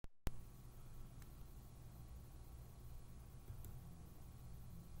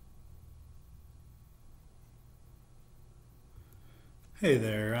Hey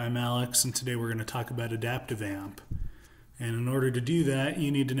there, I'm Alex, and today we're going to talk about adaptive amp. And in order to do that, you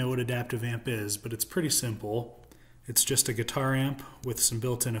need to know what adaptive amp is, but it's pretty simple. It's just a guitar amp with some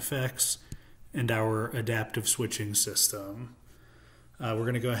built-in effects and our adaptive switching system. We're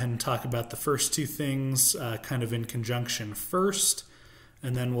going to go ahead and talk about the first two things kind of in conjunction first,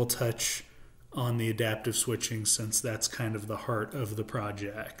 and then we'll touch on the adaptive switching since that's kind of the heart of the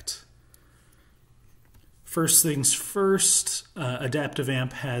project. First things first, adaptive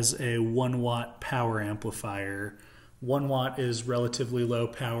amp has a 1 watt power amplifier. 1 watt is relatively low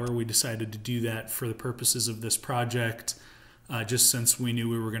power. We decided to do that for the purposes of this project, just since we knew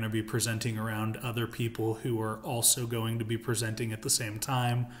we were going to be presenting around other people who are also going to be presenting at the same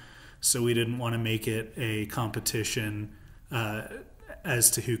time. So we didn't want to make it a competition as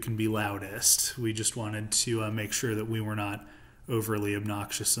to who can be loudest. We just wanted to make sure that we were not overly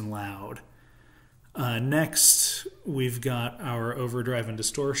obnoxious and loud. Next, we've got our overdrive and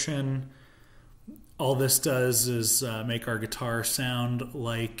distortion. All this does is make our guitar sound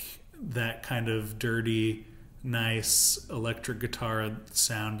like that kind of dirty, nice electric guitar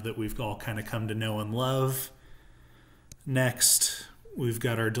sound that we've all kind of come to know and love. Next, we've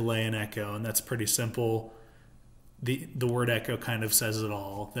got our delay and echo, and that's pretty simple. The word echo kind of says it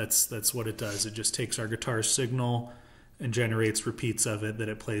all. That's what it does. It just takes our guitar signal and generates repeats of it that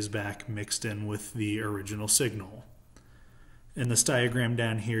it plays back mixed in with the original signal. In this diagram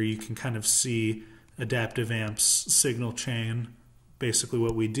down here, you can kind of see adaptive amp's signal chain. Basically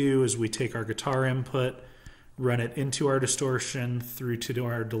what we do is we take our guitar input, run it into our distortion, through to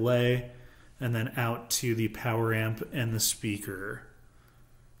our delay, and then out to the power amp and the speaker.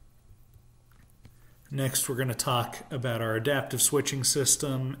 Next, we're going to talk about our adaptive switching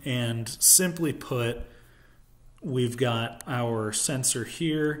system, and simply put, we've got our sensor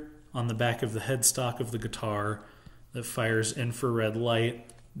here on the back of the headstock of the guitar that fires infrared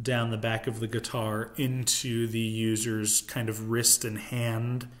light down the back of the guitar into the user's kind of wrist and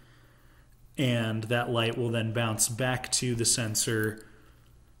hand, and that light will then bounce back to the sensor,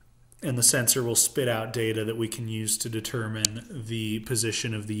 and the sensor will spit out data that we can use to determine the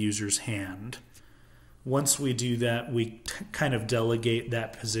position of the user's hand. Once we do that, we kind of delegate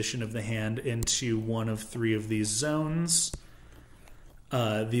that position of the hand into one of 3 of these zones.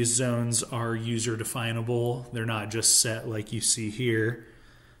 These zones are user definable. They're not just set like you see here.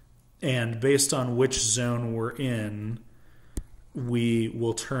 And based on which zone we're in, we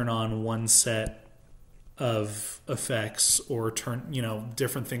will turn on one set of effects, or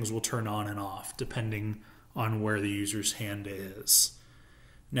different things will turn on and off depending on where the user's hand is.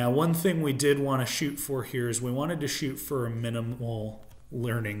 Now, one thing we did want to shoot for here is we wanted to shoot for a minimal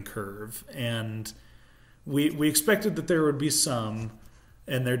learning curve. And we expected that there would be some,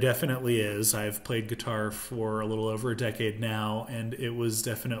 and there definitely is. I've played guitar for a little over a decade now, and it was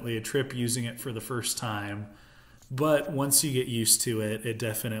definitely a trip using it for the first time. But once you get used to it, it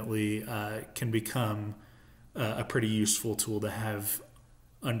definitely can become a pretty useful tool to have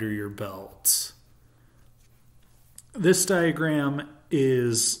under your belt. This diagram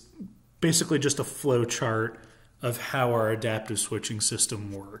is basically just a flow chart of how our adaptive switching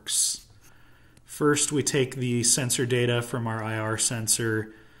system works. First, we take the sensor data from our IR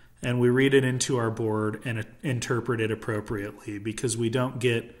sensor and we read it into our board and interpret it appropriately. Because we don't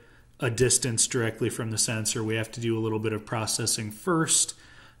get a distance directly from the sensor, we have to do a little bit of processing first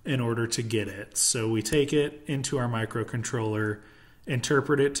in order to get it. So we take it into our microcontroller,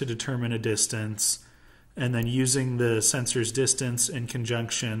 interpret it to determine a distance, and then using the sensor's distance in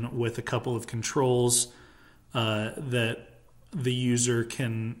conjunction with a couple of controls that the user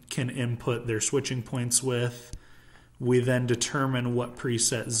can input their switching points with, we then determine what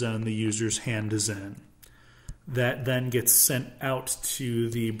preset zone the user's hand is in. That then gets sent out to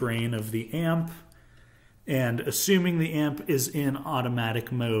the brain of the amp, and assuming the amp is in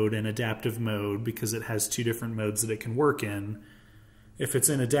automatic mode and adaptive mode, because it has 2 different modes that it can work in, if it's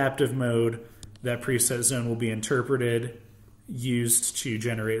in adaptive mode, that preset zone will be interpreted, used to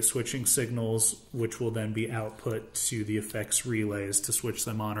generate switching signals, which will then be output to the effects relays to switch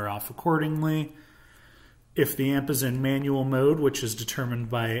them on or off accordingly. If the amp is in manual mode, which is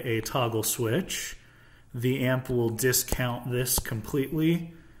determined by a toggle switch, the amp will discount this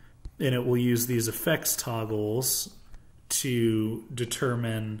completely, and it will use these effects toggles to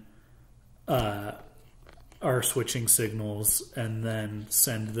determine our switching signals and then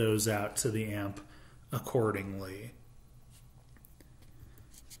send those out to the amp accordingly.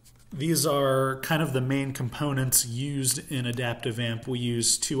 These are kind of the main components used in adaptive amp. We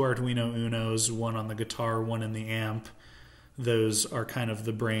use 2 Arduino Unos, one on the guitar, one in the amp. Those are kind of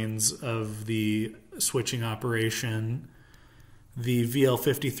the brains of the switching operation. The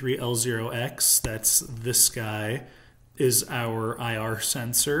VL53L0X, that's this guy, is our IR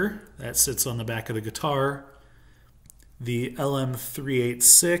sensor that sits on the back of the guitar. The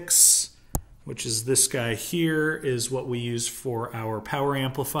LM386, which is this guy here, is what we use for our power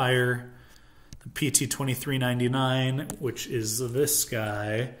amplifier. The PT2399, which is this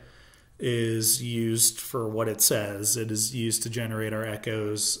guy, is used for what it says. It is used to generate our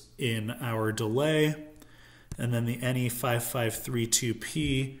echoes in our delay. And then the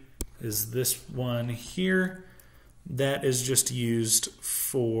NE5532P is this one here. That is just used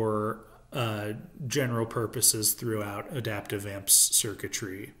for general purposes throughout adaptive amps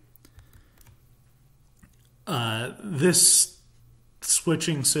circuitry. This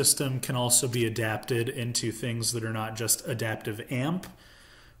switching system can also be adapted into things that are not just adaptive amp.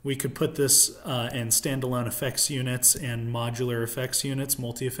 We could put this in standalone effects units and modular effects units,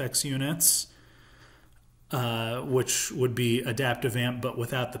 multi-effects units, which would be adaptive amp but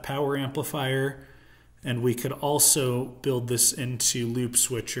without the power amplifier. And we could also build this into loop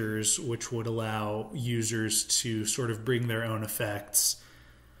switchers, which would allow users to sort of bring their own effects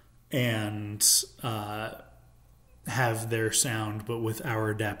and have their sound, but with our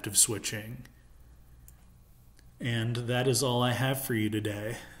adaptive switching. And that is all I have for you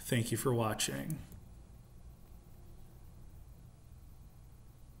today. Thank you for watching.